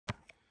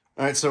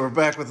All right, so we're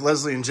back with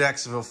Leslie in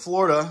Jacksonville,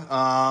 Florida,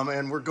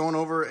 and we're going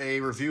over a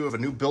review of a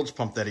new bilge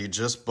pump that he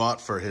just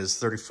bought for his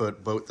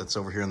 30-foot boat that's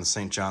over here in the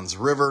St. Johns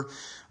River.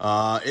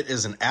 It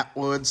is an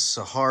Attwood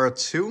Sahara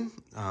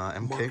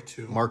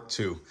MK2 Mark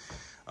II.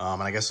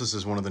 And I guess this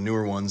is one of the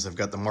newer ones. I've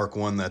got the Mark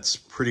I that's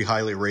pretty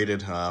highly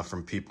rated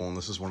from people, and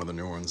this is one of the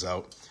newer ones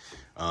out.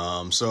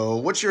 So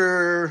what's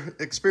your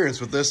experience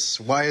with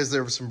this? Why is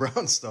there some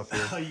brown stuff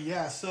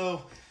here?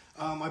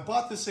 I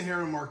bought the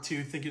Sahara Mark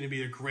II thinking it'd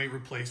be a great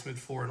replacement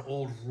for an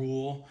old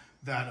rule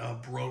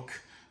that broke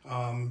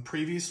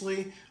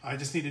previously. I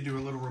just need to do a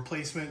little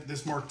replacement.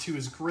 This Mark II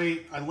is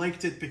great. I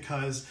liked it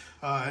because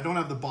I don't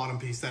have the bottom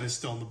piece that is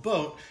still in the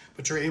boat,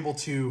 but you're able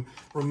to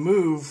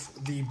remove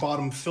the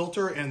bottom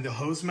filter and the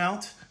hose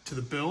mount to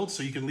the build,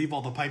 so you can leave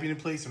all the piping in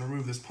place and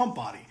remove this pump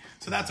body.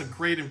 So that's a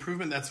great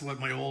improvement. That's what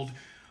my old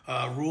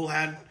rule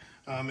had.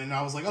 And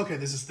I was like, okay,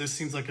 this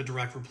seems like a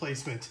direct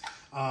replacement.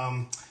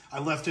 I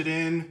left it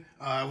in.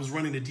 I was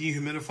running a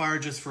dehumidifier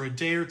just for a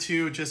day or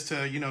two, just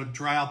to,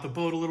 dry out the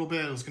boat a little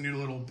bit. It was gonna do a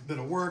little bit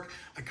of work.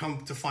 I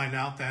come to find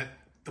out that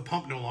the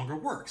pump no longer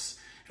works.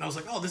 And I was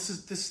like, oh,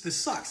 this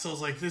sucks. So I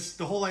was like,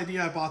 the whole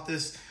idea I bought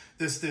this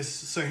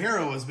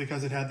Sahara was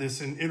because it had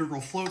this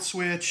integral float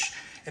switch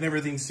and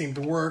everything seemed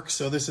to work.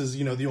 So this is,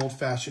 the old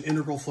fashioned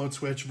integral float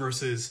switch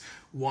versus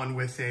one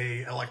with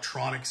a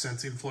electronic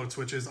sensing float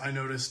switches. I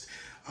noticed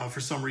for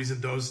some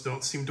reason those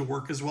don't seem to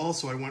work as well.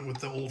 So I went with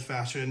the old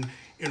fashioned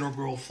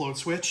integral float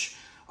switch.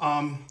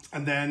 And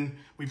then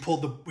we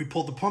pulled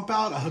the pump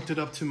out. I hooked it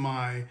up to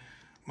my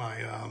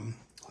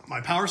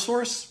power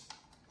source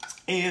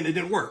and it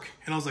didn't work.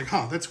 And I was like,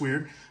 huh, that's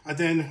weird. I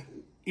then,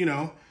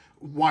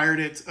 wired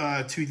it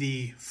to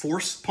the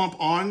force pump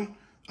on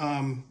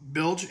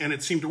bilge and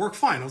it seemed to work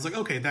fine. I was like,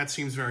 okay, that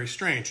seems very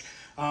strange.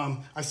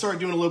 I started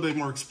doing a little bit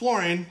more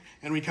exploring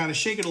and we kind of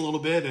shake it a little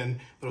bit and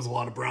there was a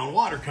lot of brown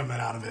water coming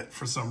out of it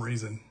for some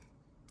reason.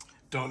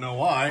 Don't know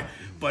why,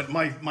 but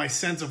my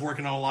sense of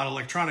working on a lot of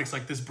electronics,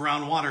 like this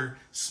brown water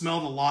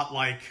smelled a lot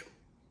like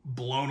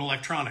blown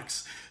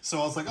electronics. So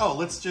I was like, oh,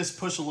 let's just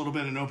push a little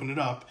bit and open it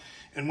up.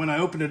 And when I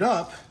opened it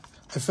up,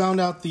 I found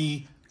out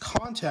the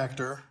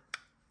contactor.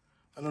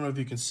 I don't know if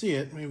you can see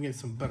it. Maybe we get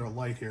some better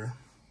light here.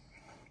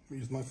 Let me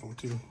use my phone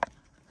too.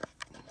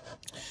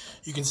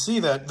 You can see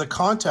that the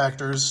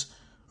contactors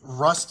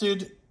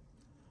rusted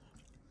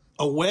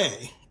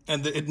away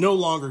and it no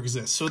longer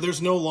exists. So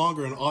there's no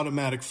longer an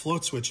automatic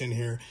float switch in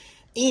here.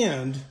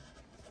 And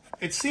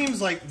it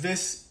seems like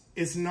this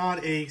is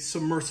not a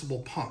submersible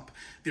pump.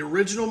 The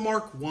original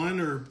Mark I,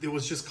 or it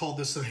was just called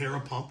the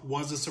Sahara pump,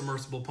 was a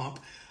submersible pump.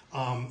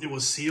 It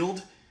was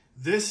sealed.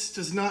 This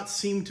does not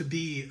seem to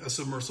be a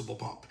submersible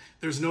pump.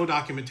 There's no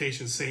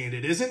documentation saying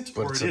it isn't,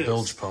 or it is. But it's a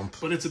bilge pump.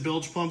 But it's a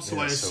bilge pump, so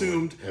yeah, I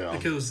assumed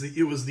because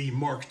it was the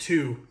Mark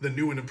II, the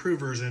new and improved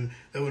version,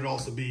 that would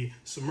also be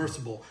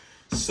submersible.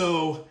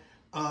 So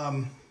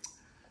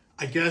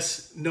I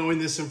guess knowing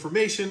this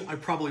information, I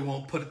probably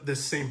won't put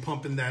this same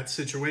pump in that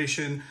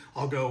situation.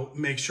 I'll go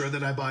make sure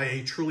that I buy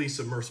a truly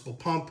submersible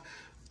pump.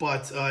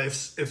 But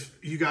if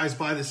you guys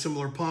buy the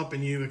similar pump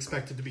and you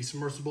expect it to be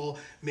submersible,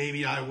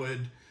 maybe I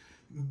would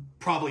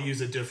probably use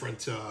a different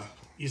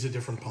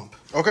pump.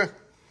 Okay,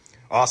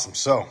 awesome.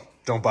 So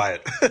don't buy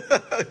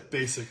it.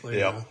 Basically.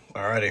 Yep. Yeah.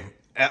 Alrighty,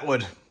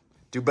 Attwood,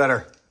 do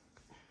better.